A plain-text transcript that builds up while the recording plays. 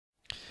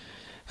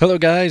Hello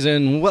guys,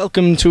 and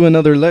welcome to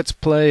another Let's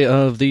Play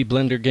of the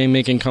Blender Game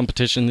Making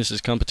Competition. This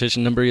is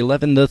competition number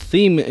 11. The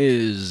theme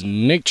is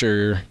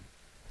nature.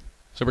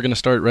 So we're going to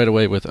start right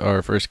away with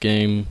our first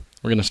game.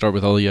 We're going to start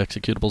with all the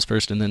executables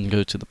first and then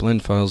go to the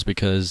blend files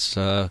because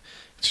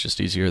it's just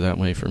easier that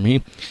way for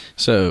me.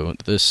 So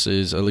this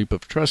is a leap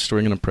of trust.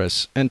 We're going to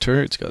press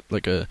enter. It's got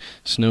like a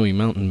snowy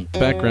mountain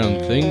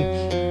background thing.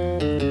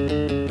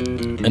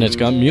 And it's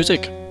got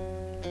music.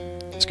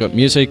 It's got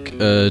music,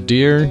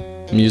 deer.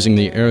 I'm using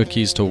the arrow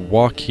keys to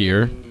walk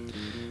here,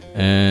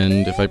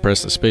 and if I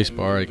press the space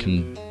bar I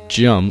can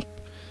jump.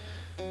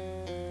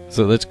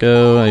 So let's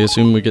go. I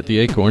assume we get the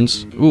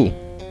acorns. Ooh.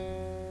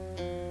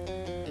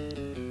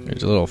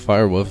 There's a little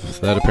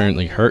firewolf. That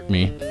apparently hurt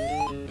me.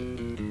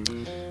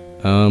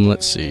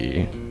 Let's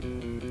see.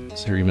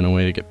 Is there even a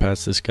way to get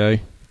past this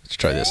guy? Let's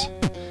try this.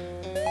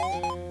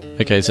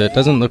 Okay, so it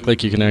doesn't look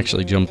like you can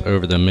actually jump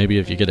over them. Maybe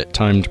if you get it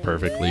timed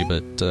perfectly,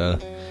 but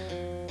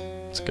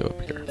let's go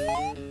up here.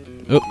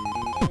 Oh.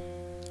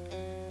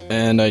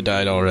 And I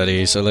died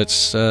already, so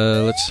let's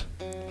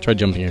try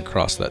jumping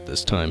across that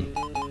this time.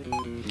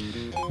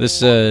 This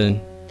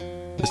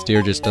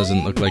deer just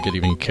doesn't look like it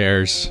even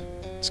cares.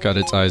 It's got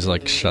its eyes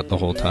like shut the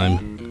whole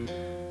time.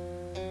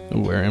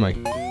 Ooh, where am I?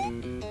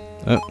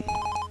 Oh,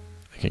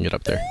 I can get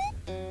up there.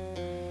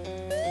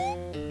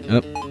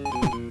 Up.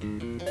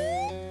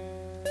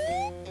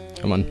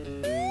 Come on.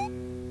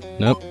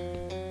 Nope.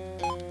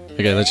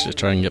 Okay, let's just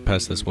try and get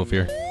past this wolf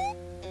here.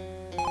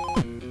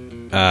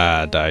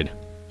 Ah, died.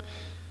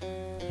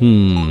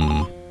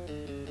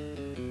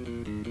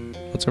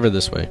 What's over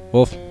this way?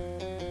 Wolf?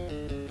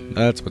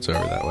 That's what's over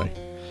that way.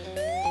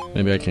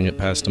 Maybe I can get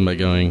past him by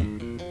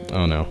going...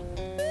 Oh no.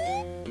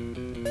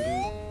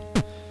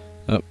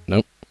 Oh,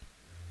 nope.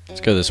 Let's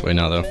go this way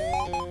now,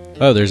 though.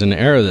 Oh, there's an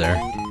arrow there.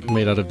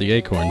 Made out of the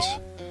acorns.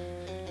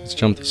 Let's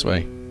jump this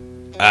way.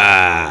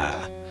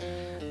 Ah!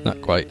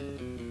 Not quite.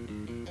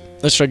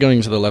 Let's try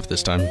going to the left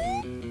this time.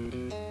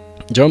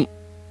 Jump!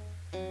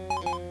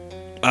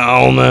 I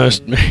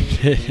almost made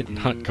it.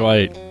 Not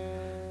quite.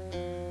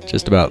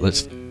 Just about.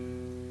 Let's...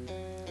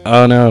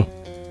 Oh no.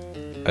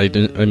 I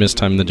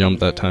mistimed the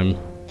jump that time.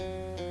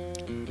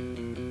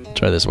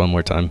 Try this one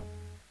more time.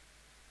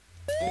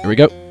 Here we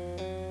go.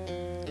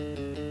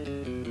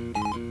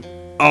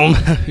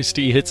 Almost.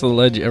 He hits the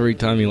ledge every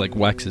time he like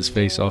whacks his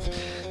face off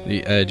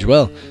the edge.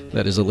 Well,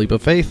 that is a leap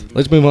of faith.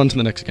 Let's move on to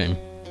the next game.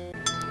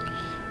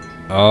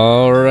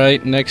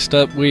 Alright, next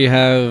up we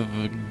have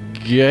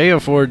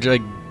Gaia Forge, I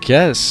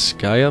guess.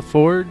 Gaia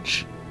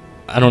Forge?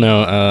 I don't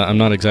know, I'm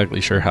not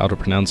exactly sure how to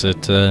pronounce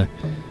it.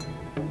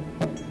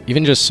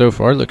 Even just so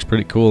far, it looks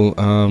pretty cool.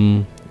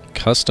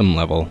 Custom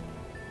level.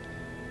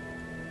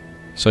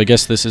 So I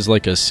guess this is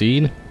like a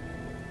seed?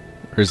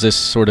 Or is this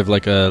sort of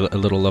like a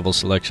little level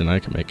selection I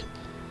can make?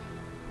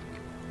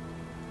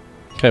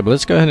 Okay, but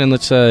let's go ahead and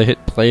let's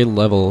hit play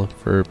level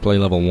for play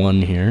level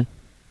 1 here.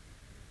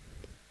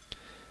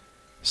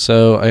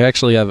 So I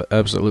actually have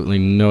absolutely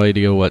no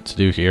idea what to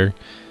do here.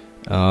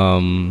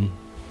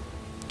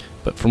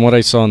 But from what I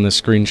saw in the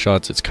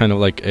screenshots, it's kind of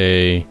like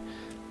a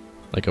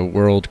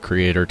world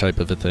creator type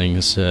of a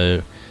thing.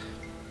 So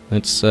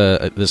let's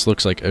this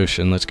looks like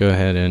ocean. Let's go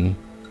ahead and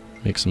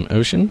make some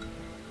ocean.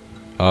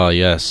 Ah,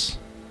 yes.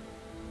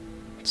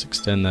 Let's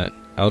extend that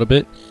out a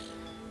bit.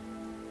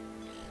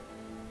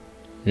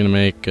 We're gonna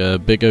make a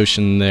big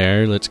ocean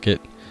there. Let's get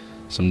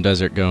some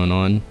desert going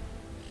on.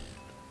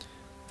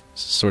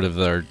 This is sort of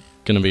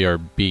gonna be our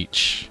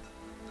beach.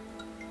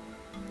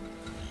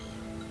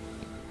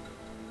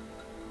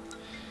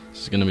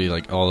 This is gonna be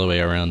like all the way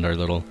around our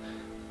little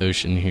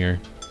ocean here.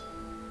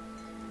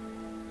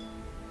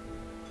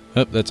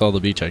 Oh, that's all the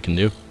beach I can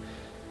do.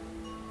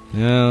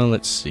 Now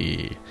let's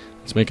see.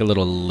 Let's make a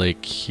little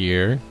lake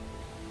here.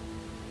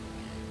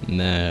 And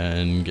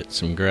then get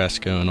some grass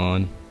going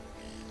on.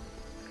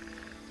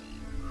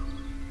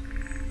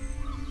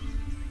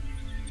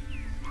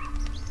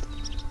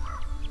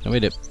 Oh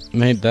wait, it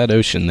made that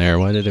ocean there.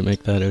 Why did it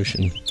make that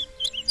ocean?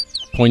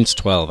 Points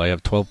 12. I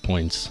have 12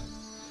 points.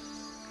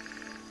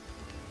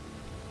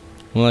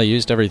 Well, I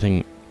used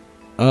everything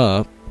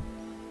up.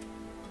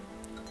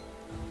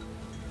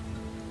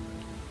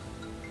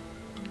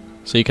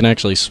 So you can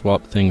actually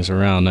swap things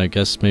around. I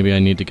guess maybe I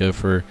need to go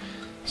for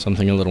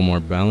something a little more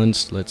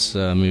balanced. Let's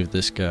move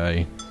this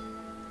guy.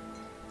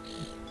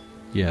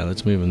 Yeah,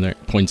 let's move him there.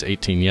 Points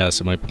 18. Yeah,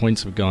 so my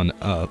points have gone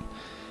up.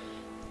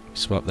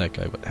 Swap that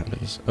guy. What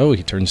happens? Oh,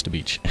 he turns to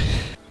beach.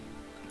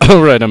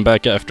 Alright, I'm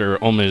back after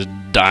almost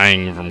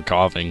dying from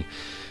coughing.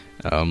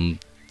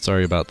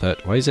 Sorry about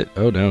that. Why is it?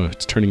 Oh no,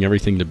 it's turning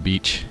everything to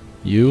beach.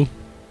 You?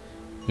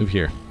 Move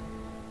here.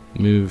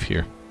 Move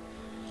here.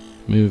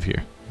 Move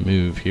here.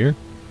 Move here.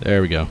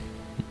 There we go.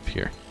 Move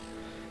here.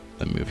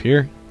 Then move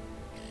here.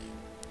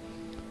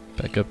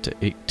 Back up to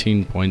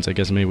 18 points. I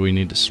guess maybe we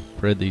need to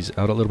spread these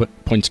out a little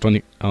bit. Points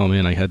 20. Oh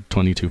man, I had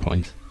 22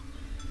 points.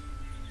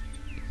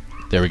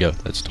 There we go.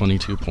 That's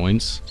 22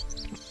 points.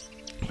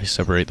 We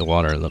separate the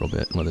water a little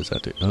bit. What does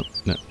that do? Oh,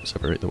 no.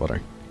 Separate the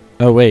water.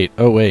 Oh, wait.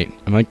 Oh, wait.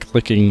 Am I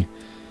clicking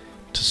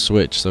to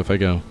switch? So if I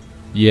go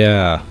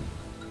Yeah.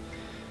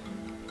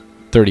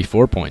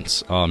 34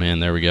 points. Oh man,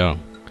 there we go.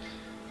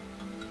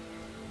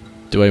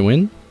 Do I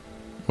win?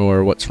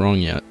 Or what's wrong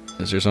yet?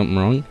 Is there something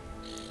wrong?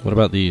 What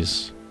about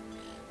these?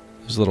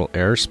 There's little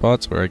error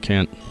spots where I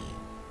can't...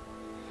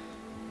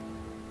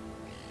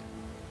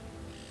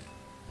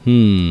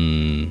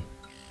 The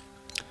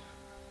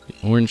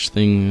orange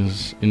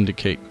things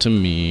indicate to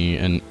me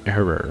an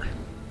error.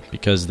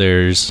 Because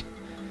there's...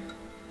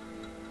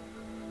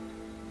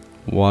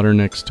 water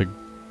next to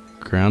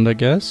ground, I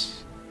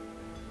guess?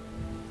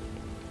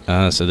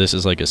 So this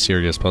is like a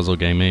serious puzzle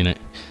game, ain't it?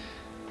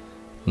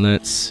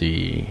 Let's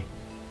see.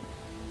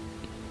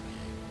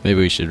 Maybe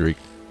we should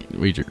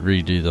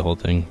redo the whole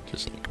thing.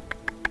 Just...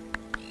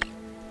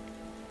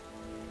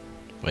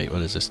 Wait, what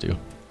does this do?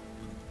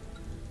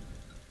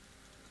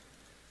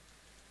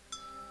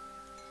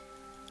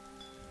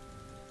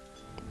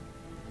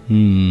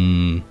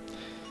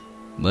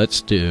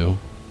 Let's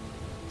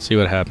see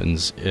what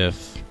happens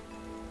if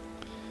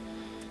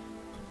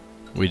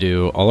we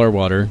do all our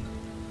water.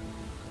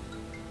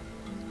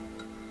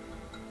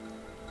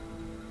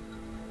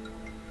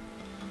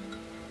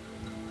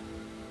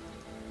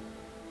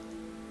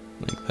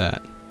 Like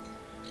that.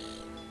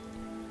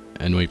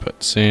 And we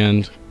put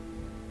sand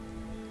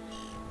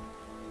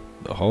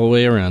the whole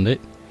way around it.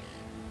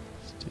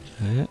 Let's do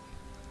that.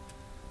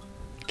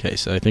 Okay,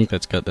 so I think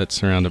that's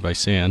surrounded by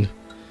sand.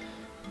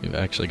 We've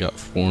actually got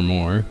 4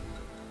 more.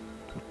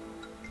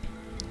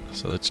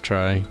 So let's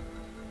try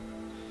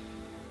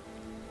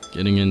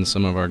getting in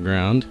some of our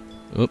ground.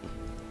 Oop.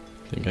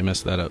 I think I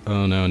messed that up.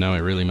 Oh no, now I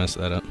really messed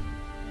that up.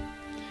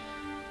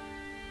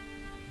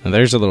 Now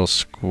there's a little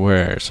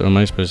square, so am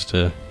I supposed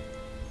to...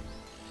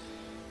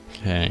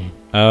 Okay.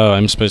 Oh,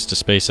 I'm supposed to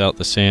space out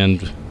the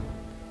sand.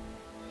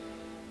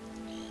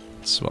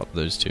 Swap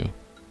those two.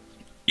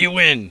 You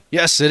win!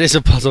 Yes, it is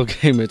a puzzle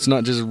game. It's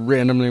not just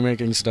randomly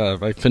making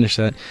stuff. I finished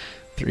that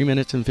 3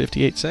 minutes and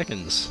 58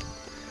 seconds.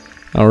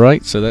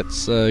 Alright, so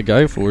that's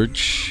Guy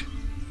Forge.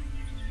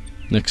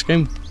 Next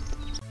game.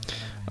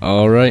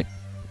 Alright,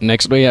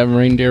 next we have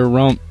Reindeer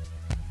Romp.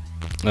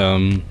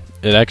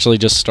 It actually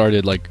just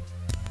started like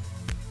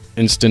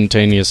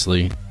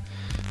instantaneously.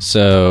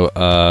 So,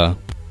 I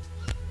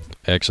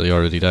actually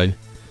already died.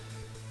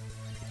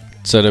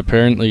 So it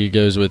apparently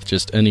goes with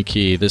just any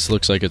key. This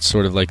looks like it's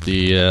sort of like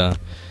the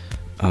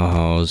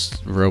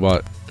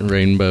robot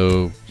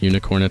rainbow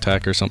unicorn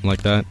attack or something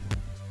like that.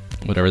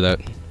 Whatever that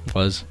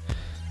was.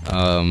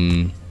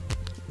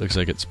 Looks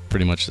like it's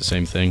pretty much the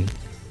same thing,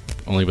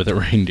 only with a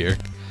reindeer,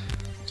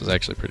 which is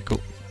actually pretty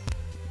cool.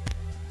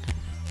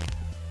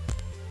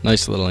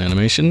 Nice little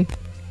animation.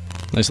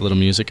 Nice little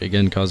music,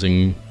 again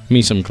causing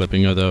me some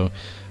clipping, although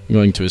I'm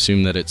going to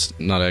assume that it's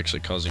not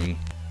actually causing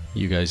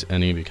you guys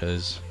any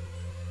because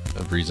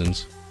of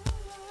reasons.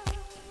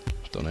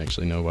 Don't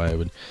actually know why I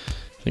would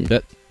think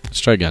that. Let's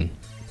try again.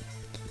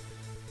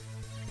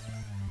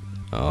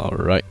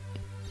 Alright.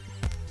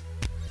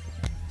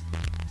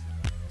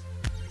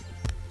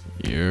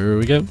 Here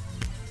we go.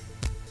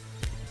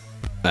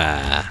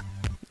 Ah!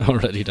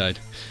 Already died.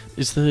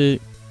 Is the...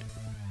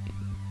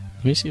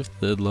 Let me see if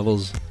the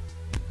levels...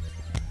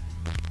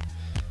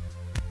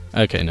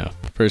 Okay, no.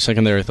 For a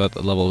second there I thought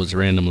the level was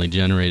randomly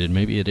generated.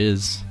 Maybe it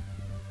is.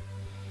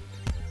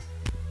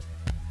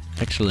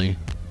 Actually,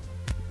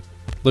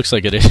 looks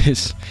like it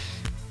is.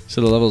 So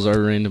the levels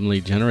are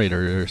randomly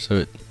generated, so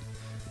it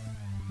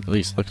at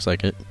least looks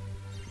like it.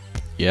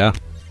 Yeah,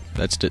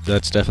 that's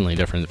definitely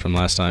different from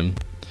last time.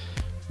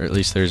 Or at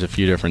least there's a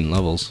few different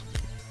levels.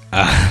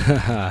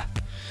 Alright,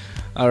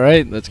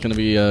 that's going to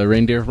be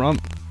Reindeer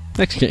Romp.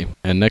 Next game.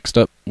 And next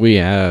up we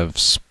have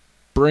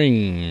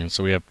Spring.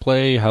 So we have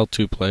play, how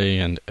to play,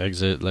 and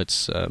exit.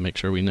 Let's make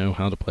sure we know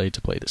how to play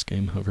this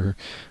game. Hover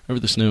over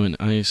the snow and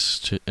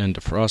ice and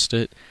defrost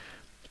it.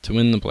 To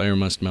win, the player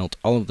must melt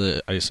all of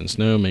the ice and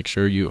snow. Make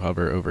sure you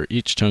hover over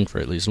each chunk for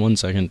at least 1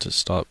 second to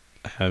stop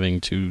having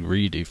to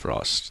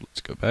re-defrost. Let's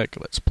go back.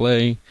 Let's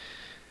play.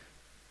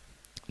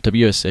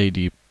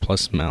 WSAD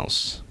plus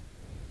mouse.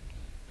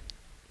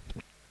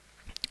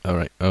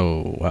 Alright.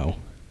 Oh, wow.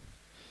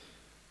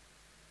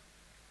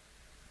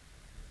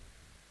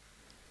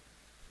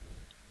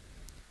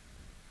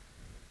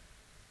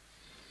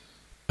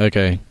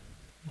 Okay.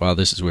 Wow,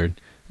 this is weird.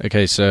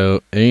 Okay,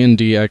 so A and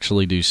D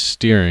actually do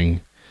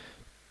steering.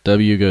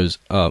 W goes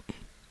up.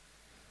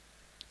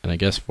 And I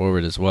guess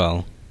forward as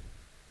well.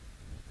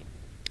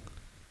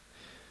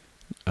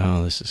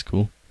 Oh, this is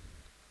cool.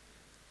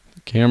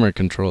 The camera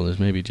control is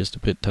maybe just a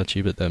bit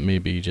touchy, but that may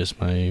be just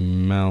my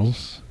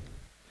mouse.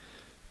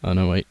 Oh,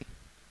 no, wait.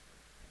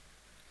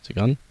 Is it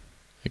gone?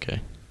 Okay.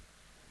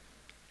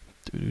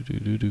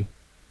 Do-do-do-do-do.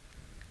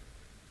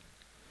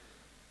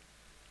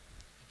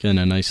 Again,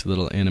 a nice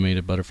little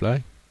animated butterfly.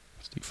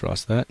 Let's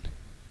defrost that.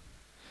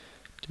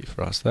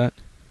 Defrost that.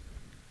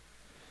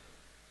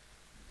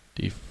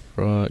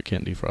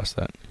 Can't defrost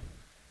that.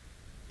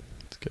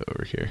 Let's go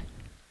over here.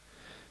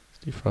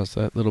 Let's defrost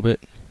that a little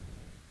bit.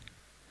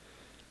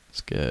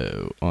 Let's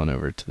go on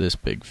over to this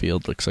big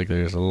field. Looks like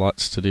there's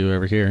lots to do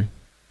over here.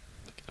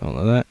 Get all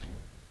of that.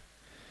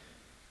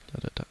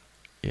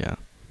 Yeah.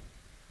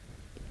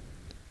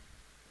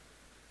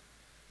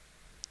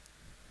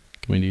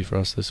 Can we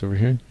defrost this over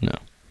here? No.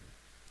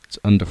 It's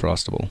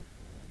undefrostable.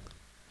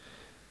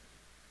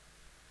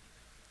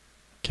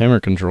 Camera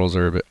controls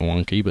are a bit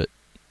wonky, but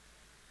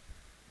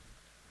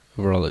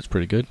overall it's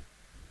pretty good.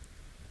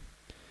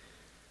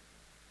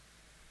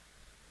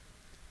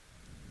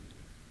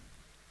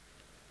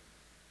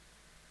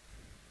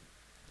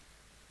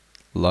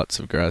 Lots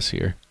of grass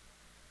here.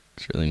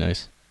 It's really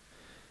nice.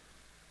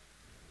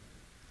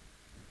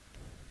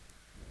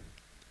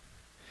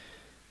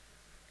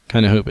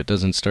 Kind of hope it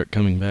doesn't start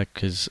coming back,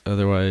 because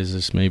otherwise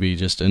this may be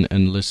just an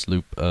endless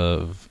loop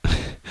of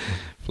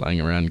flying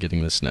around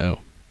getting the snow.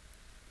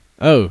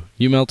 Oh,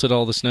 you melted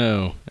all the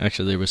snow.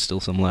 Actually, there was still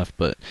some left,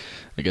 but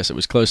I guess it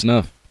was close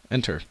enough.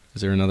 Enter.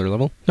 Is there another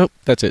level? Nope,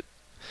 that's it.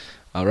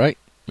 Alright,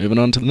 moving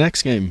on to the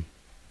next game.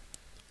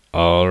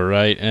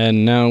 Alright,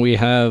 and now we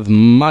have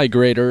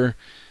Migrator.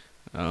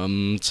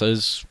 It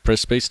says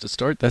press space to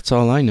start. That's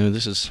all I know.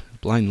 This is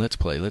blind let's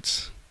play.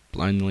 Let's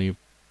blindly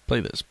play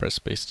this. Press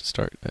space to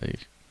start. I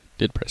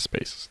did press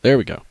space. There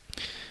we go.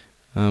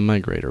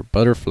 Migrator.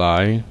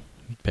 Butterfly.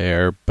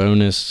 Bear.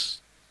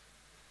 Bonus.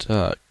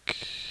 Duck.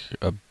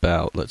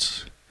 About.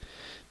 This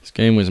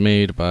game was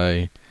made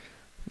by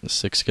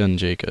Six Gun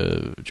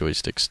Jacob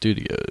Joystick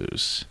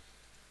Studios.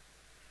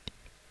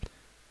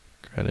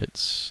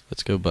 Credits.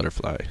 Let's go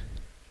Butterfly.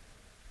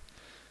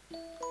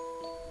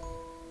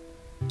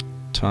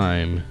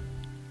 Time.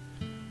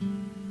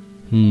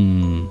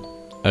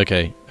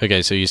 Okay,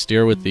 so you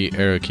steer with the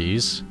arrow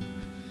keys.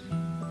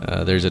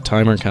 There's a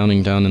timer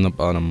counting down in the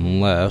bottom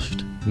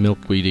left.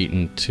 Milkweed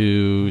eaten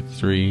 2,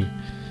 3.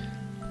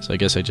 So I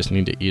guess I just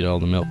need to eat all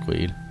the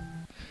milkweed.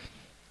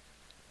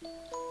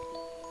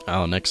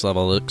 Oh, next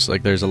level looks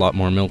like there's a lot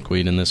more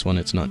milkweed in this one.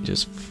 It's not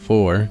just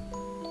 4.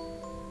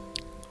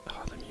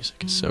 Oh, the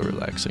music is so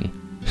relaxing.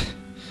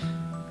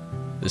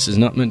 This is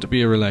not meant to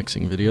be a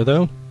relaxing video,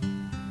 though.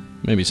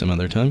 Maybe some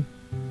other time.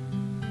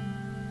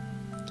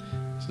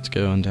 So let's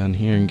go on down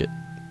here and get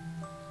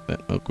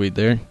that milkweed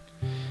there.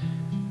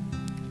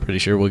 Pretty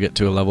sure we'll get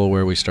to a level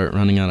where we start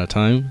running out of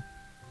time.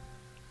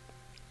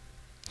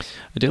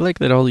 I do like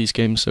that all these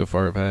games so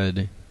far have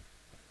had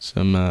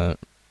some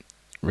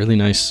really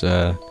nice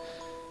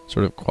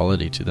sort of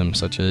quality to them,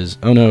 such as...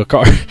 Oh no, a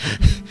car!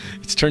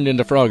 It's turned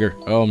into Frogger.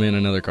 Oh man,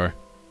 another car.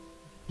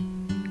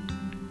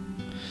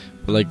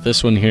 But like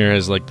this one here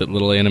has like the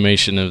little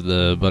animation of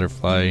the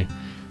butterfly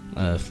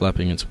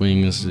flapping its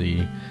wings.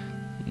 The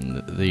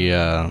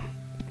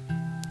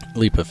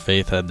Leap of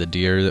Faith had the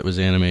deer that was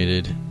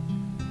animated.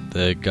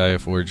 The Gaia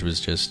Forge was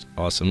just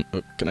awesome.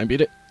 Oh, can I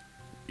beat it?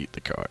 Beat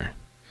the car.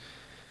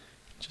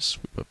 Just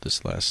sweep up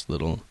this last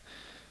little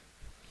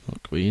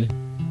milkweed.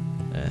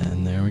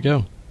 And there we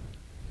go.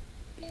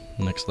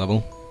 Next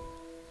level.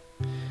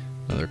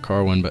 Another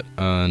car one, but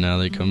now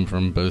they come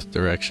from both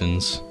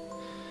directions.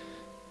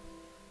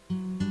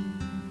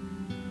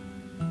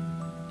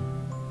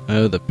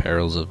 Oh, the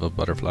perils of a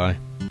butterfly.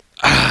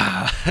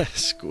 Ah!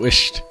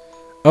 Squished.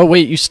 Oh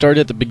wait, you start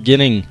at the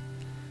beginning.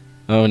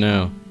 Oh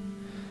no.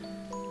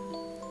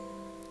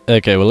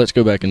 Okay, well let's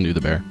go back and do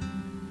the bear.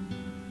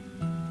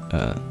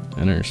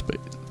 Enter space,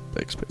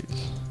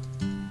 backspace.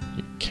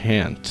 You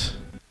can't.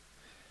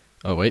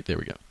 Oh wait, there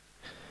we go.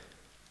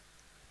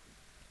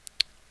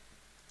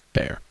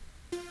 Bear.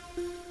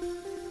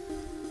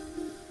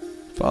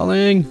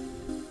 Falling.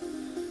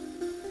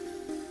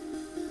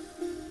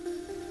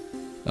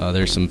 Oh,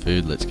 there's some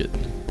food. Let's get...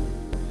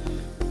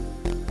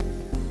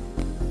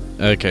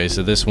 Okay,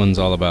 so this one's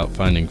all about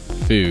finding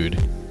food.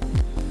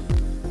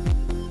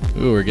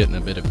 Ooh, we're getting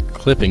a bit of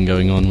clipping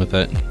going on with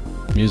that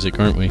music,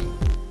 aren't we?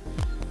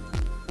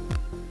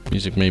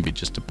 Music may be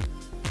just a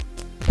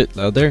bit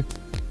loud there.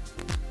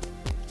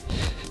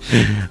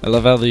 I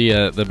love how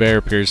the bear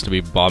appears to be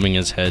bobbing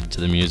his head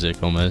to the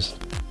music, almost.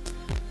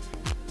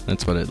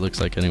 That's what it looks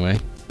like anyway.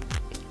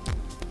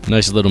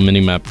 Nice little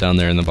mini-map down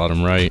there in the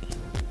bottom right.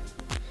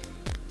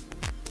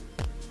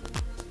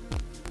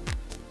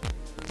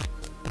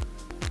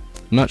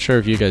 I'm not sure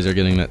if you guys are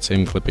getting that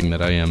same clipping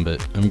that I am,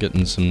 but I'm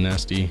getting some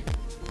nasty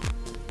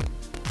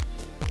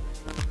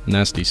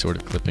sort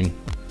of clipping.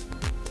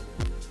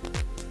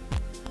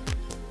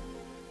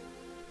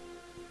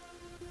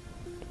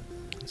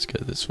 Let's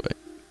go this way.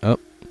 Oh,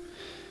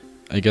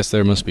 I guess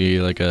there must be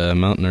like a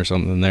mountain or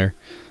something there.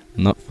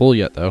 I'm not full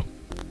yet though.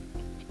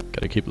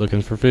 Gotta keep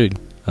looking for food.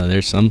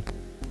 There's some.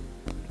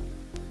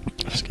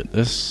 Let's get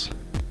this.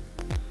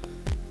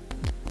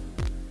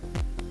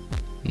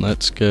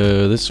 Let's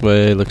go this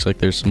way. Looks like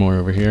there's some more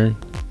over here.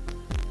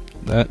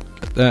 Got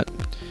that.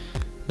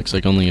 Looks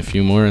like only a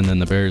few more, and then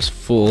the bear is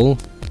full.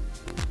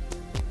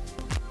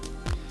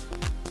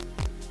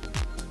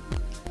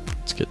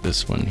 Let's get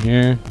this one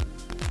here.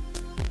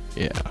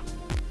 Yeah.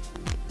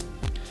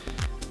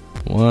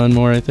 One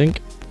more, I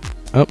think.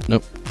 Oh,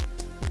 nope.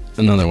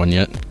 Another one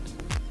yet.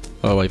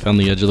 Oh, I found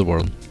the edge of the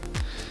world.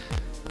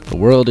 The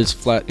world is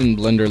flat in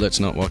Blender. Let's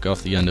not walk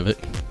off the end of it.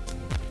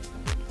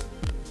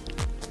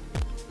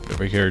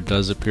 Over here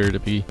does appear to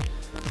be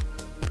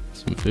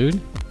some food.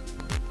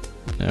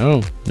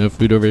 No, no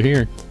food over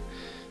here.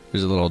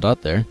 There's a little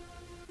dot there.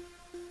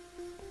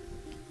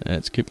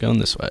 Let's keep going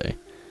this way.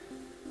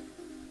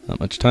 Not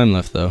much time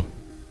left, though.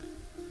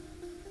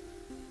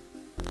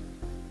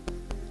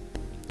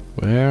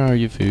 Where are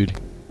you, food?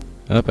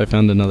 Oh, I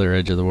found another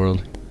edge of the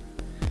world.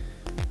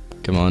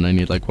 Come on, I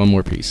need like one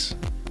more piece.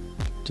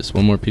 Just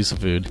one more piece of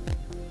food.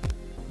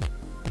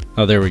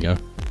 Oh, there we go.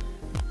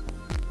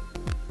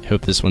 I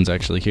hope this one's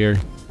actually here.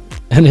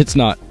 And it's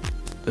not.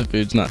 The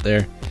food's not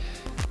there.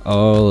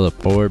 Oh, the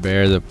poor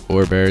bear. The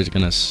poor bear is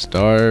gonna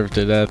starve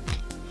to death.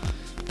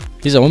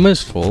 He's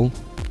almost full.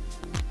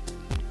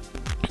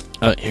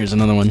 Oh, here's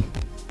another one.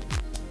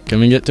 Can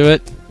we get to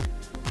it?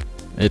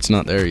 It's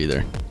not there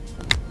either.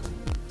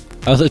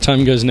 Oh, the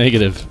time goes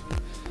negative.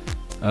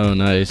 Oh,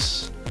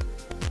 nice.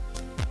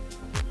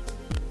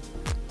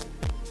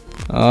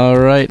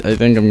 Alright, I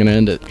think I'm gonna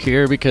end it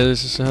here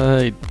because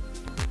I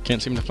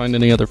can't seem to find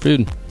any other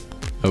food.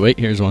 Oh wait,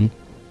 here's one.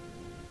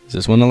 Is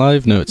this one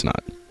alive? No, it's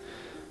not.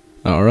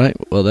 Alright,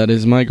 well that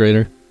is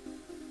Migrator.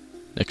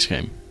 Next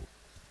game.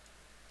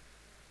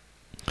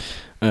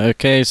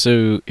 Okay,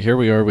 so here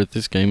we are with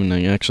this game, and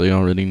I actually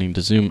already need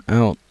to zoom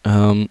out.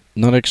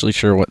 Not actually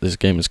sure what this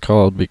game is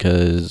called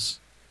because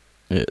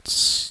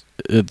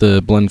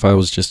the blend file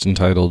was just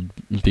entitled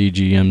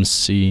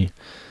BGMC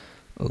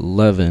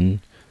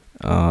 11.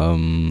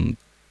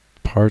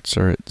 Parts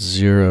are at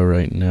 0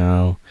 right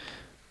now.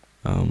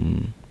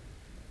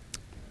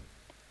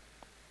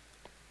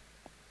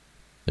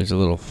 There's a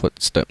little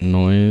footstep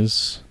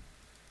noise.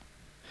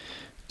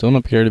 Don't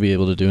appear to be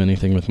able to do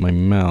anything with my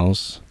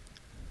mouse.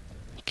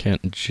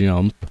 Can't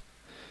jump.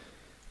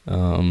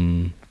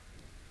 And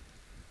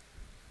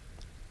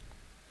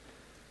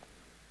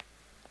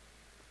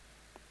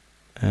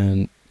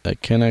I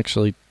can't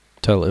actually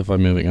tell if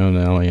I'm moving. Oh,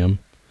 now I am.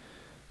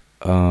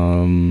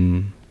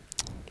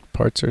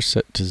 Parts are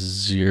set to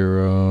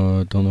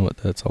 0. Don't know what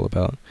that's all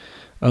about.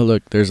 Oh,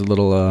 look, there's a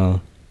little,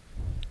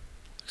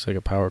 looks like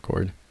a power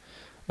cord.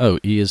 Oh,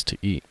 E is to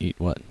eat. Eat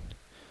what?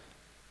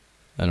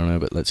 I don't know,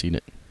 but let's eat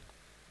it.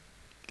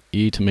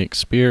 E to make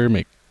spear,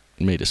 made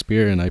a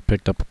spear, and I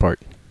picked up a part.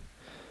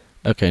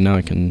 Okay, now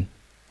I can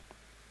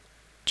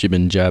jib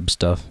and jab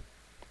stuff.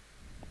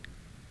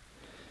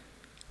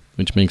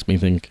 Which makes me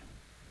think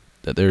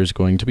that there's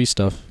going to be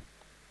stuff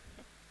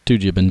to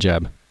jib and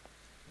jab.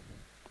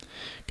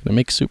 Can I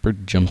make super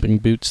jumping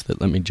boots that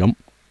let me jump?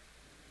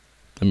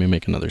 Let me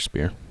make another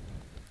spear.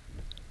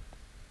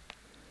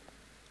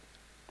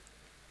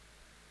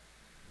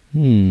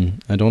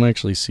 I don't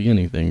actually see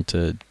anything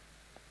to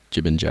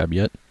jib and jab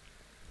yet.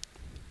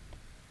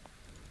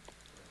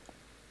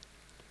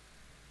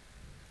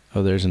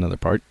 Oh, there's another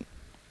part.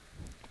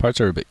 Parts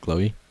are a bit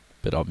glowy, a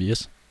bit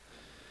obvious.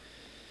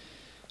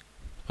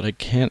 But I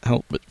can't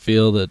help but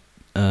feel that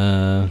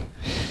that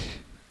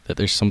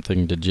there's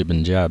something to jib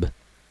and jab.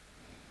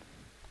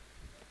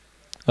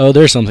 Oh,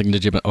 there's something to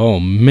jib and... Oh,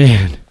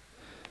 man!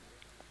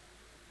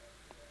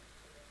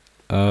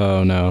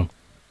 Oh, no.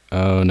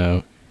 Oh,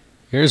 no.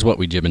 Here's what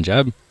we jib and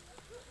jab.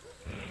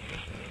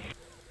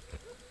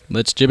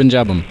 Let's jib and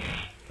jab them.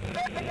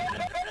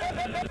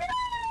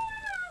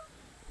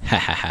 Ha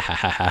ha ha ha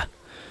ha ha.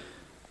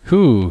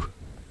 Whew.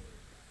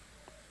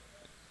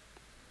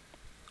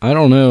 I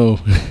don't know.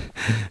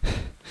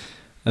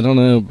 I don't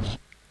know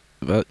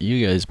about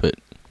you guys, but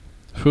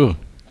whew.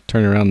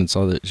 Turned around and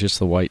saw that just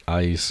the white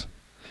eyes.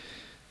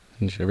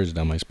 And shivers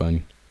down my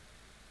spine.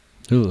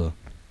 Ugh.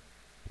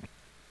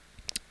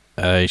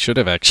 I should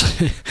have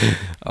actually.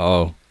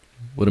 Oh,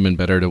 would have been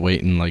better to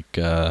wait and like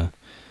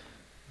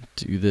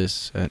do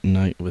this at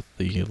night with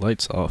the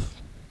lights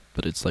off.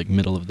 But it's like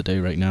middle of the day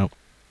right now.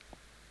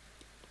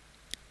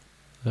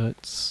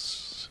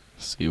 Let's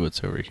see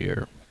what's over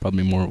here.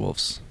 Probably more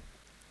wolves.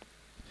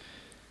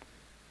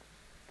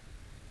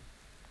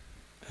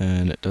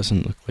 And it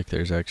doesn't look like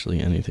there's actually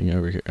anything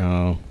over here.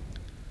 Oh.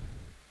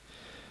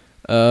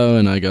 Oh,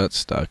 and I got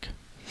stuck.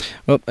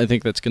 Well, I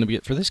think that's going to be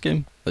it for this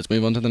game. Let's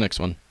move on to the next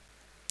one.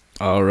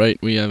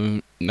 Alright,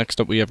 next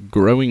up we have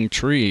growing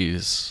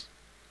trees.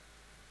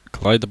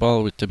 Collide the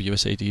ball with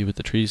WSAD with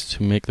the trees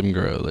to make them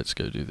grow. Let's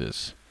go do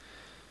this.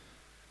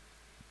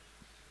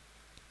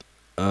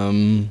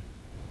 Oh,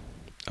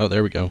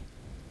 there we go.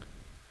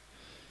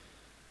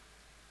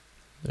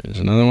 There's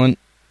another one.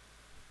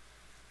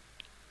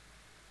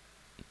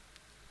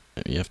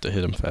 You have to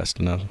hit him fast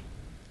enough.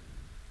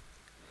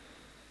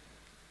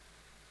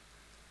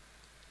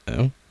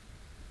 Oh.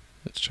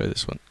 Let's try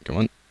this one. Come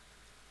on.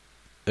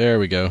 There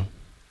we go.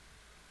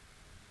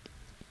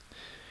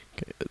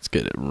 Okay, let's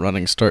get a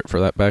running start for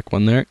that back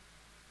one there.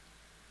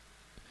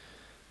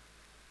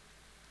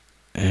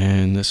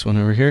 And this one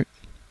over here.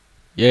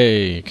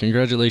 Yay!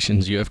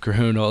 Congratulations, you have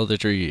grown all the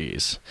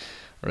trees.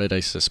 Alright, I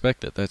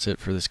suspect that that's it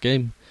for this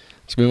game.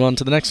 Let's move on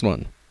to the next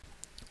one.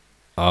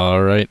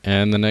 Alright,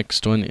 and the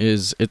next one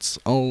is It's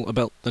All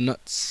About the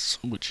Nuts,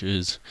 which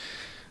is,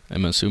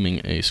 I'm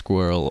assuming, a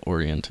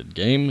squirrel-oriented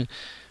game.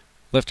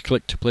 Left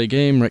click to play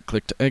game, right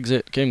click to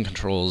exit. Game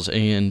controls,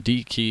 A and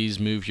D keys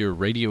move your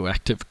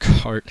radioactive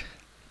cart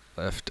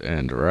left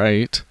and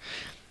right.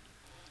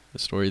 The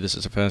story, this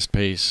is a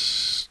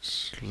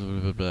fast-paced,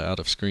 out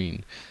of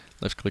screen.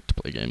 Left click to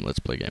play game. Let's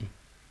play game.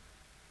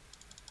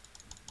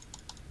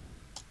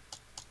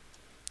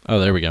 Oh,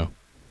 there we go.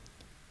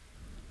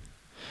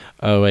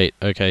 Oh, wait.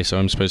 Okay, so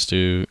I'm supposed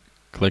to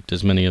collect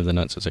as many of the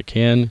nuts as I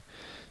can.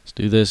 Let's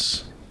do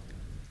this.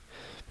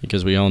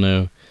 Because we all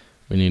know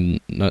we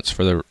need nuts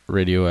for the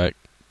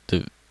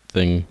radioactive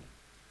thing.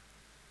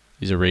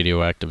 These are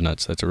radioactive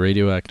nuts. That's a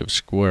radioactive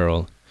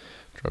squirrel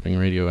dropping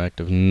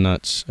radioactive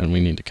nuts, and we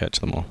need to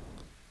catch them all.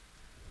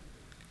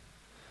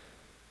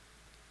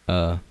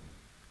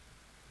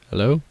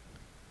 Hello?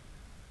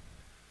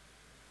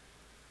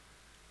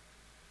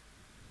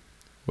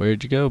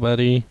 Where'd you go,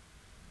 buddy?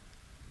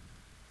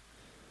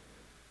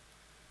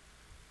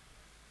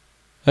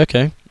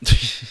 Okay.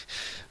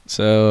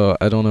 So,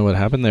 I don't know what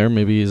happened there.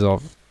 Maybe he's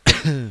off...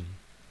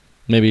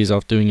 Maybe he's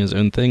off doing his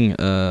own thing.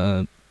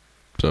 So,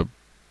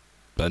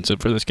 that's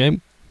it for this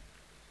game.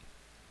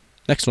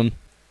 Next one.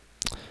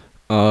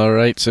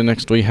 Alright, so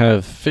next we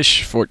have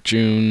Fish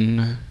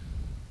Fortune.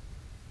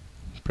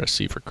 Press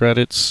C for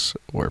credits,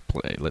 or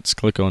play. Let's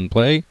click on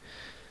play.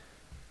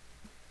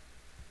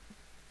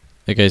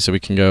 Okay, so we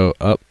can go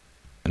up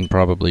and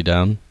probably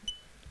down.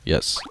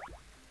 Yes.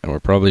 And we're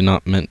probably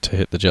not meant to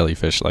hit the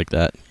jellyfish like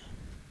that.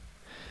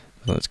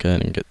 So let's go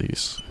ahead and get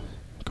these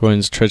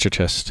coins. Treasure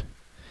chest.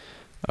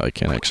 Oh, I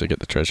can't actually get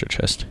the treasure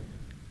chest.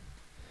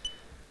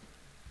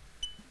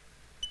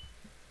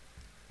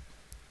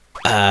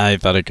 I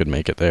thought I could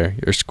make it there.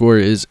 Your score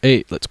is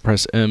 8. Let's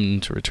press M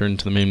to return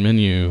to the main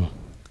menu.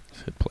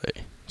 Let's hit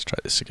play. Let's try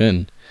this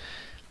again.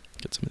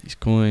 Get some of these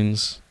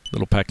coins.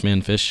 Little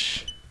Pac-Man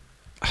fish.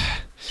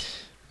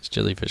 These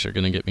jellyfish are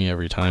gonna get me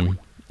every time.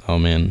 Oh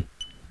man.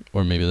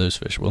 Or maybe those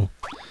fish will.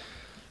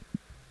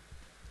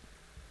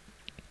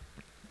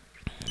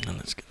 Now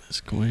let's get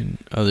this coin.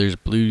 Oh, there's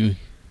blue.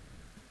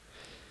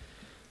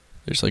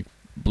 There's like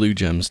blue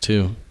gems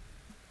too.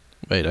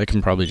 Wait, I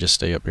can probably just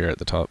stay up here at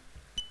the top.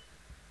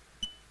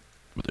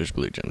 But there's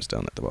blue gems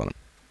down at the bottom.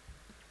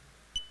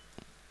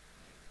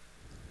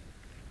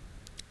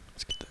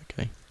 Let's get that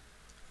guy.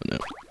 Oh no.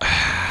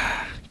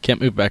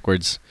 Can't move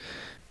backwards.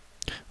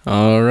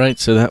 Alright,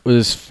 so that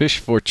was Fish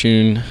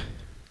Fortune.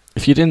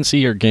 If you didn't see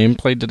your game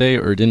played today,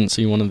 or didn't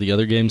see one of the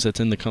other games that's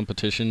in the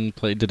competition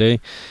played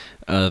today,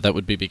 that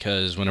would be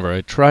because whenever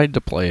I tried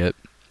to play it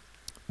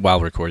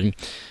while recording,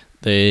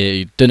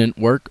 they didn't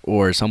work,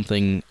 or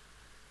something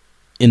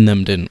in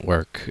them didn't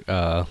work.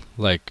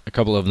 Like, a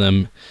couple of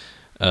them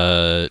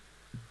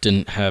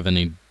didn't have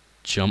any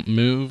jump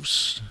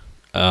moves.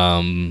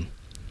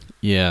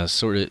 Yeah,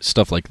 sort of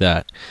stuff like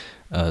that.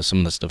 Some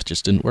of the stuff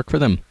just didn't work for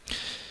them.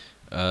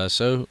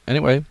 So,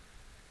 anyway,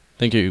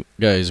 thank you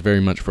guys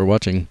very much for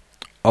watching.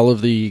 All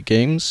of the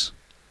games,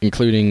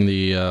 including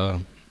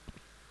the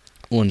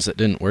ones that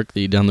didn't work,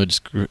 the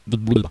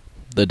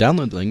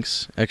download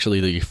links, actually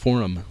the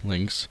forum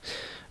links,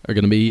 are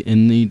going to be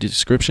in the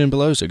description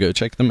below, so go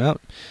check them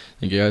out.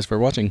 Thank you guys for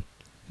watching,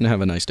 and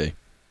have a nice day.